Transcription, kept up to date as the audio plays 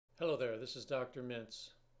Hello there, this is Dr. Mintz.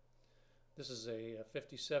 This is a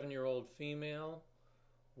 57-year-old female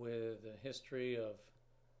with a history of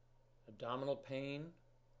abdominal pain.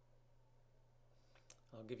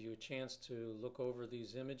 I'll give you a chance to look over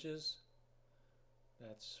these images.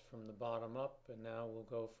 That's from the bottom up, and now we'll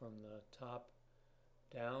go from the top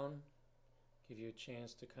down. Give you a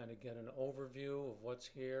chance to kind of get an overview of what's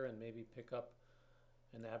here and maybe pick up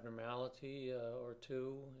an abnormality or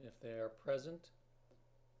two if they are present.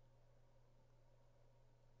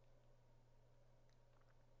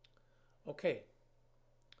 Okay,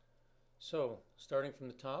 so starting from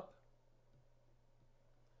the top,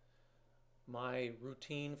 my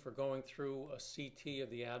routine for going through a CT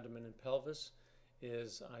of the abdomen and pelvis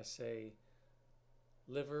is I say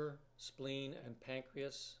liver, spleen, and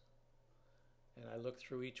pancreas, and I look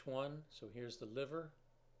through each one. So here's the liver,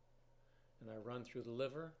 and I run through the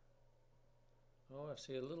liver. Oh, I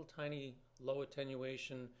see a little tiny low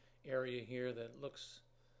attenuation area here that looks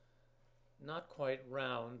not quite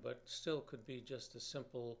round, but still could be just a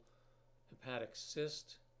simple hepatic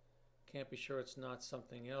cyst. Can't be sure it's not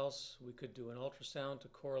something else. We could do an ultrasound to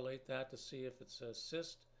correlate that to see if it's a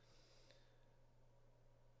cyst.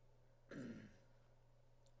 The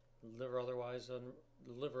liver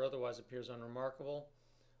otherwise appears unremarkable.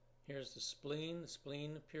 Here's the spleen. The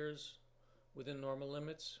spleen appears within normal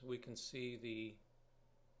limits. We can see the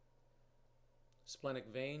splenic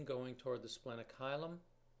vein going toward the splenic hilum.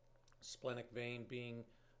 Splenic vein being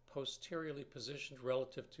posteriorly positioned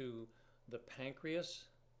relative to the pancreas.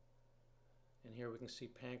 And here we can see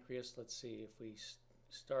pancreas. Let's see if we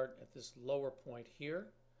start at this lower point here.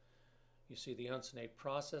 You see the uncinate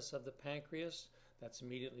process of the pancreas. That's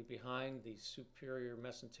immediately behind the superior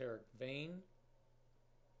mesenteric vein.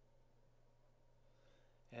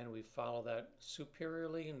 And we follow that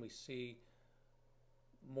superiorly and we see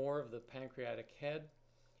more of the pancreatic head.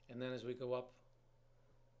 And then as we go up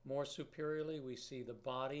more superiorly, we see the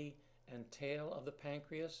body and tail of the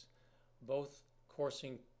pancreas, both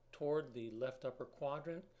coursing toward the left upper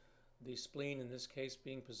quadrant, the spleen in this case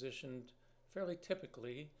being positioned fairly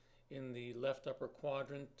typically in the left upper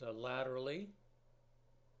quadrant laterally.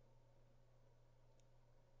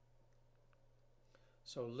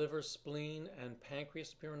 So liver, spleen, and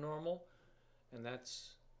pancreas appear normal, and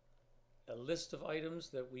that's a list of items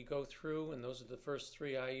that we go through, and those are the first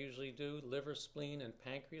three I usually do. Liver, spleen, and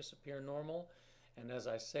pancreas appear normal, and as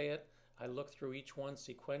I say it, I look through each one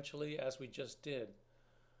sequentially as we just did.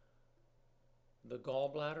 The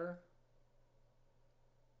gallbladder,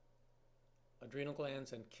 adrenal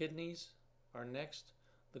glands, and kidneys are next.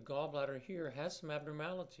 The gallbladder here has some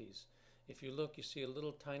abnormalities. If you look, you see a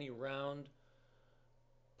little tiny round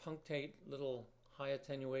punctate little high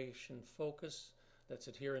attenuation focus that's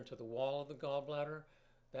adherent to the wall of the gallbladder.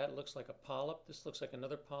 That looks like a polyp. This looks like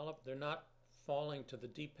another polyp. They're not falling to the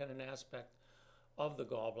dependent aspect of the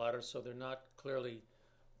gallbladder, so they're not clearly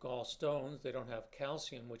gallstones. They don't have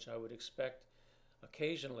calcium, which I would expect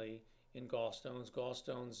occasionally in gallstones.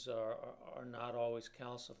 Gallstones are not always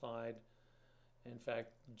calcified. In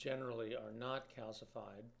fact, generally are not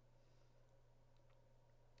calcified,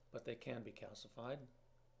 but they can be calcified.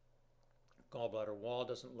 Gallbladder wall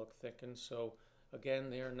doesn't look thickened, so again,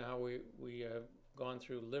 there now we have gone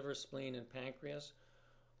through liver, spleen, and pancreas.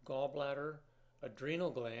 Gallbladder,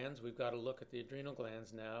 adrenal glands. We've got to look at the adrenal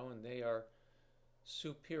glands now, and they are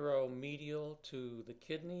superomedial to the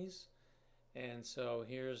kidneys. And so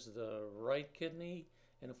here's the right kidney,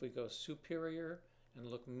 and if we go superior and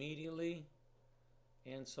look medially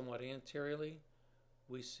and somewhat anteriorly,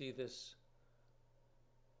 we see this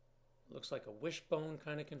looks like a wishbone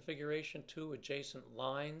kind of configuration, two adjacent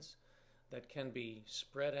lines that can be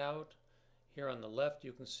spread out. Here on the left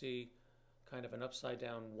you can see kind of an upside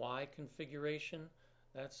down Y configuration.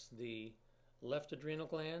 That's the left adrenal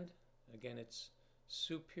gland. Again, it's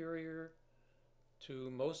superior to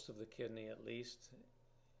most of the kidney at least,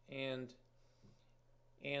 and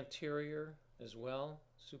anterior as well,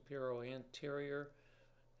 supero-anterior,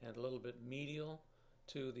 and a little bit medial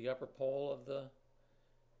to the upper pole of the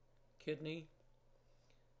kidney.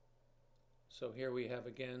 So here we have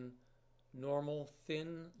again normal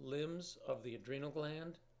thin limbs of the adrenal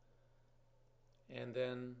gland, and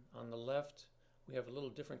then on the left we have a little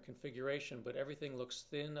different configuration, but everything looks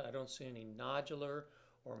thin. I don't see any nodular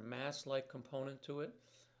or mass-like component to it.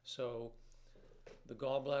 So the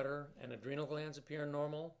gallbladder and adrenal glands appear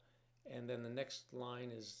normal, and then the next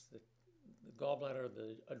line is the gallbladder,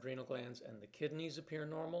 the adrenal glands, and the kidneys appear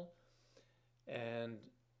normal. And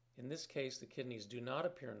in this case, the kidneys do not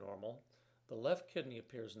appear normal. The left kidney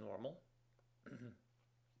appears normal,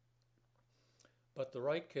 but the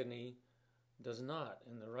right kidney does not.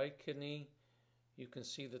 In the right kidney, you can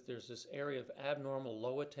see that there's this area of abnormal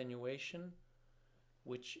low attenuation,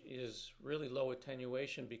 which is really low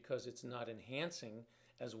attenuation because it's not enhancing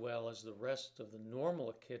as well as the rest of the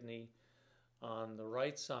normal kidney on the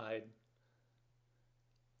right side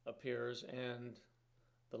appears, and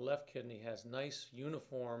the left kidney has nice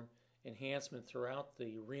uniform enhancement throughout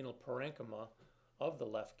the renal parenchyma of the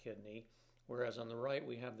left kidney, whereas on the right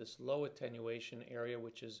we have this low attenuation area,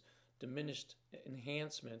 which is diminished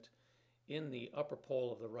enhancement in the upper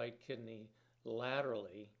pole of the right kidney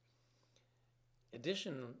laterally.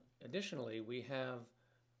 Additionally, we have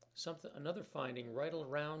another finding right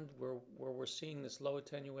around where we're seeing this low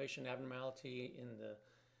attenuation abnormality in the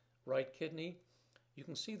right kidney. You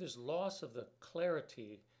can see there's loss of the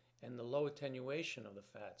clarity and the low attenuation of the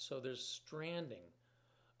fat. So there's stranding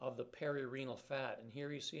of the perirenal fat. And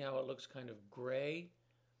here you see how it looks kind of gray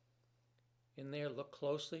in there. Look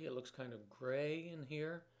closely. It looks kind of gray in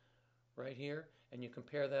here, right here. And you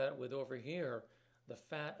compare that with over here, the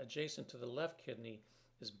fat adjacent to the left kidney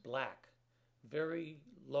is black. Very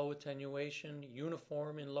low attenuation,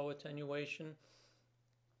 uniform in low attenuation.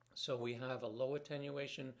 So we have a low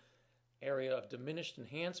attenuation area of diminished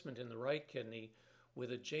enhancement in the right kidney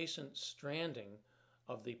with adjacent stranding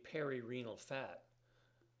of the perirenal fat.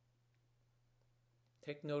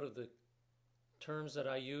 Take note of the terms that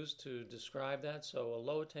I use to describe that. So a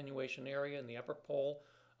low attenuation area in the upper pole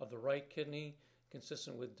of the right kidney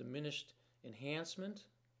consistent with diminished enhancement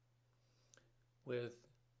with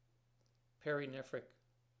perinephric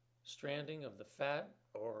stranding of the fat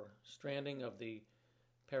or stranding of the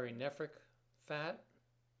perinephric fat.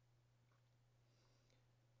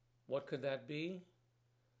 What could that be?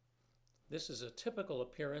 This is a typical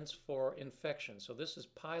appearance for infection. So this is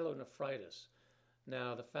pyelonephritis.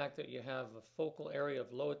 Now, the fact that you have a focal area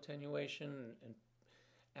of low attenuation and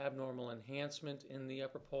abnormal enhancement in the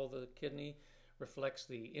upper pole of the kidney reflects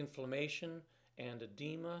the inflammation and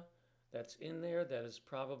edema that's in there that is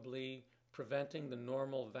probably preventing the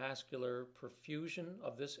normal vascular perfusion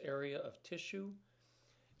of this area of tissue.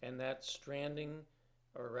 And that stranding,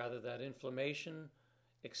 or rather that inflammation,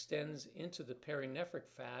 extends into the perinephric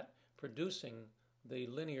fat, producing the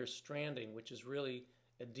linear stranding, which is really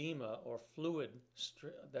edema or fluid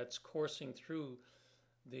that's coursing through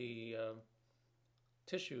the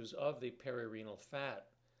tissues of the perirenal fat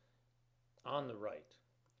on the right.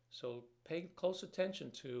 So pay close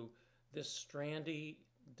attention to this strandy,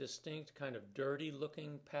 distinct, kind of dirty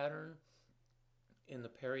looking pattern in the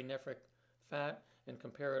perinephric fat and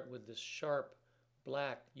compare it with this sharp,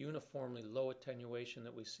 black, uniformly low attenuation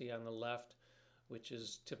that we see on the left, which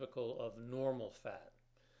is typical of normal fat.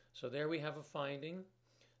 So there we have a finding.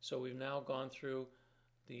 So we've now gone through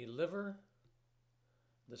the liver,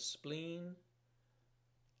 the spleen,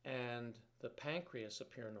 and the pancreas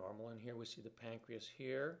appear normal. And here we see the pancreas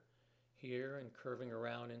here, and curving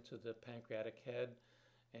around into the pancreatic head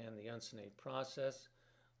and the uncinate process.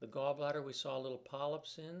 The gallbladder we saw little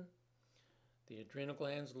polyps in. The adrenal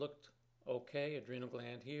glands looked okay. Adrenal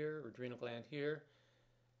gland here,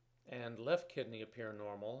 and left kidney appear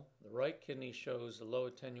normal. The right kidney shows a low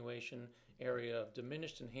attenuation area of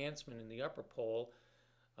diminished enhancement in the upper pole,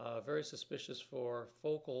 very suspicious for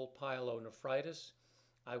focal pyelonephritis.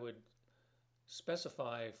 I would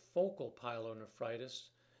specify focal pyelonephritis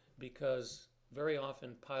because very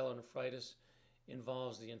often pyelonephritis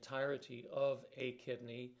involves the entirety of a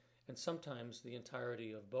kidney and sometimes the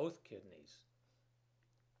entirety of both kidneys.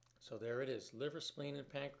 So there it is, liver, spleen, and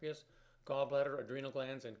pancreas, gallbladder, adrenal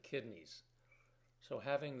glands, and kidneys. So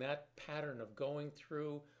having that pattern of going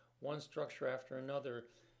through one structure after another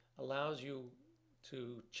allows you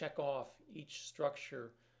to check off each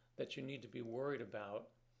structure that you need to be worried about.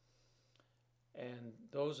 And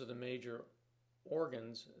those are the major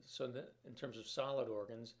organs, so that in terms of solid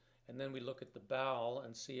organs. And then we look at the bowel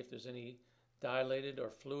and see if there's any dilated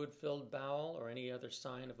or fluid-filled bowel or any other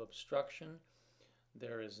sign of obstruction.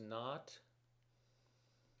 There is not.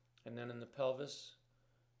 And then in the pelvis,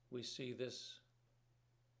 we see this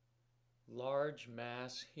large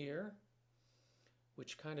mass here,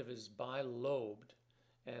 which kind of is bilobed,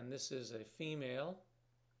 and this is a female.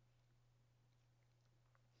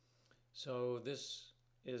 So this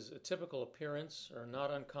is a typical appearance, or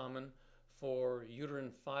not uncommon, for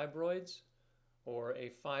uterine fibroids or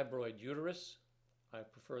a fibroid uterus. I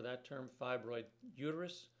prefer that term, fibroid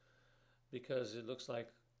uterus, because it looks like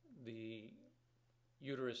the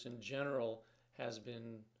uterus in general has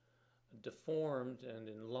been deformed and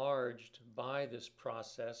enlarged by this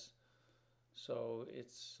process. So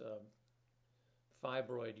it's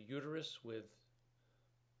fibroid uterus with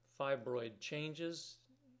fibroid changes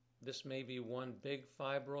This may be one big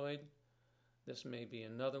fibroid, this may be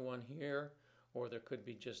another one here, or there could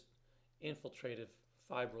be just infiltrative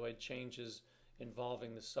fibroid changes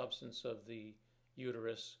involving the substance of the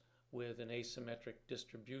uterus with an asymmetric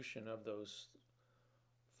distribution of those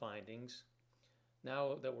findings.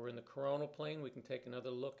 Now that we're in the coronal plane, we can take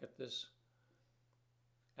another look at this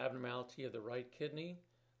abnormality of the right kidney.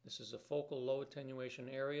 This is a focal low attenuation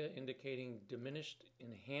area indicating diminished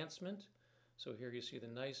enhancement. So here you see the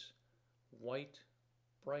nice white,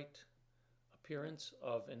 bright appearance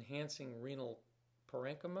of enhancing renal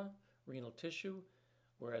parenchyma, renal tissue,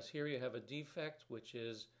 whereas here you have a defect which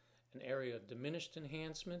is an area of diminished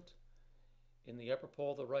enhancement in the upper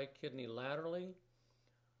pole of the right kidney laterally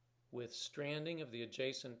with stranding of the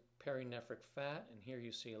adjacent perinephric fat, and here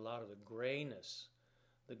you see a lot of the grayness,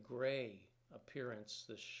 the gray appearance,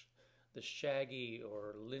 the shaggy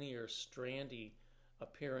or linear strandy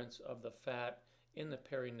appearance of the fat in the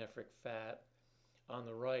perinephric fat on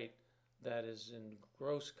the right that is in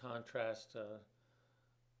gross contrast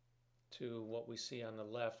to what we see on the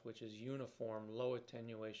left, which is uniform low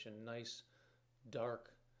attenuation, nice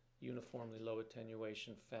dark uniformly low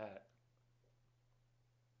attenuation fat.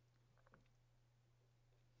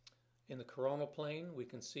 In the coronal plane, we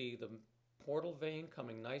can see the portal vein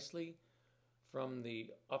coming nicely from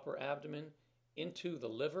the upper abdomen into the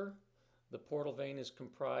liver. The portal vein is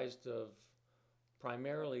comprised of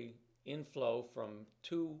primarily inflow from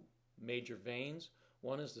two major veins.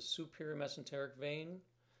 One is the superior mesenteric vein.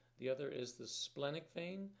 The other is the splenic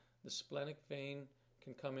vein. The splenic vein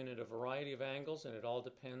can come in at a variety of angles, and it all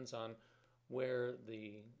depends on where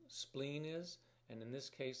the spleen is. And in this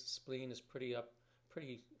case, the spleen is pretty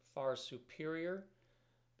far superior,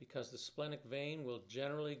 because the splenic vein will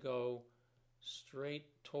generally go straight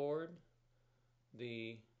toward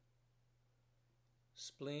the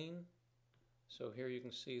spleen. So here you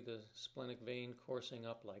can see the splenic vein coursing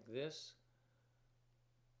up like this,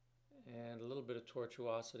 and a little bit of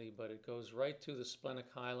tortuosity, but it goes right to the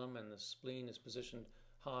splenic hilum, and the spleen is positioned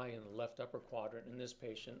high in the left upper quadrant. In this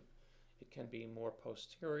patient, it can be more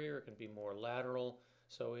posterior, it can be more lateral,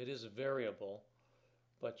 so it is variable,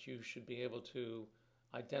 but you should be able to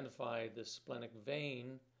identify the splenic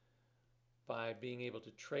vein by being able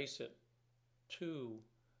to trace it to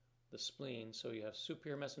the spleen. So you have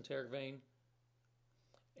superior mesenteric vein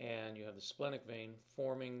and you have the splenic vein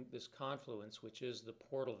forming this confluence, which is the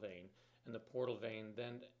portal vein, and the portal vein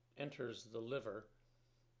then enters the liver,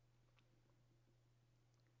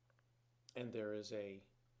 and there is a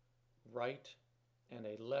right and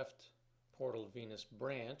a left portal venous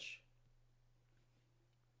branch.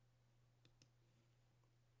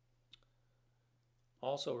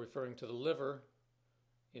 Also referring to the liver,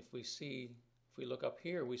 if we look up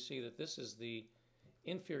here, we see that this is the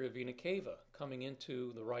inferior vena cava coming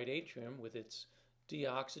into the right atrium with its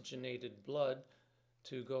deoxygenated blood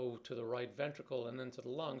to go to the right ventricle and then to the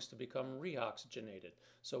lungs to become reoxygenated.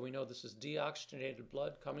 So we know this is deoxygenated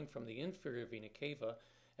blood coming from the inferior vena cava,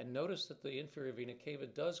 and notice that the inferior vena cava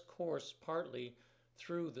does course partly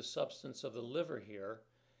through the substance of the liver here,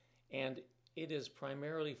 and it is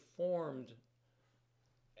primarily formed,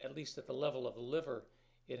 at least at the level of the liver,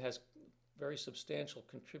 it has very substantial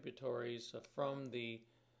contributories from the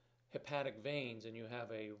hepatic veins, and you have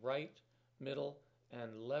a right, middle,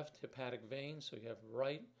 and left hepatic vein. So you have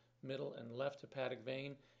right, middle, and left hepatic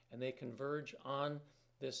vein, and they converge on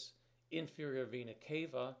this inferior vena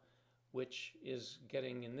cava, which is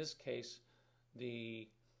getting, in this case, the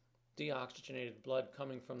deoxygenated blood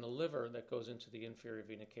coming from the liver that goes into the inferior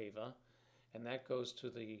vena cava, and that goes to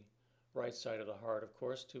the right side of the heart, of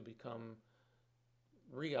course, to become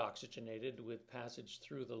reoxygenated with passage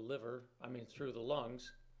through the liver, through the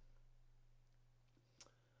lungs.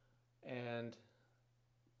 And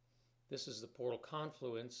this is the portal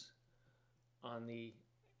confluence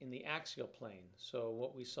in the axial plane. So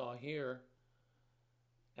what we saw here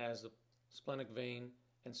as the splenic vein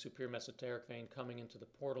and superior mesenteric vein coming into the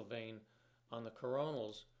portal vein on the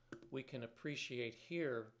coronals, we can appreciate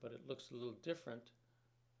here, but it looks a little different.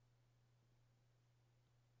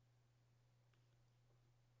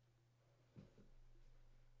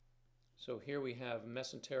 So here we have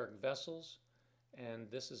mesenteric vessels, and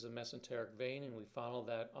this is a mesenteric vein, and we follow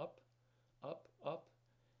that up, up, up,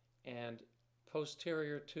 and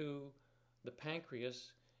posterior to the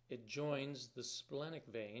pancreas, it joins the splenic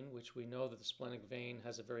vein, which we know that the splenic vein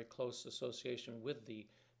has a very close association with the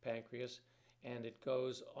pancreas, and it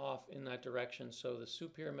goes off in that direction. So the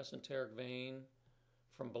superior mesenteric vein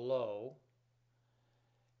from below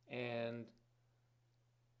and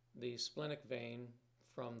the splenic vein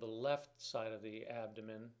from the left side of the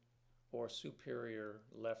abdomen or superior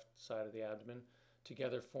left side of the abdomen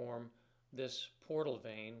together form this portal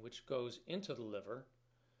vein, which goes into the liver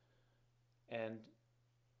and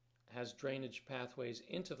has drainage pathways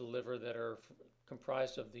into the liver that are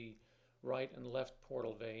comprised of the right and left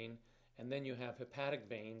portal vein. And then you have hepatic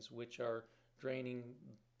veins, which are draining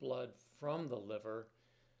blood from the liver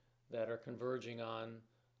that are converging on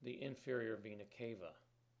the inferior vena cava.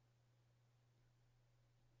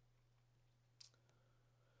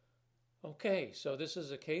 Okay, so this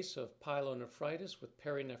is a case of pyelonephritis with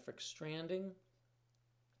perinephric stranding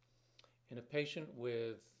in a patient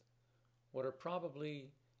with what are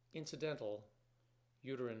probably incidental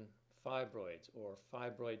uterine fibroids or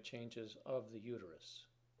fibroid changes of the uterus.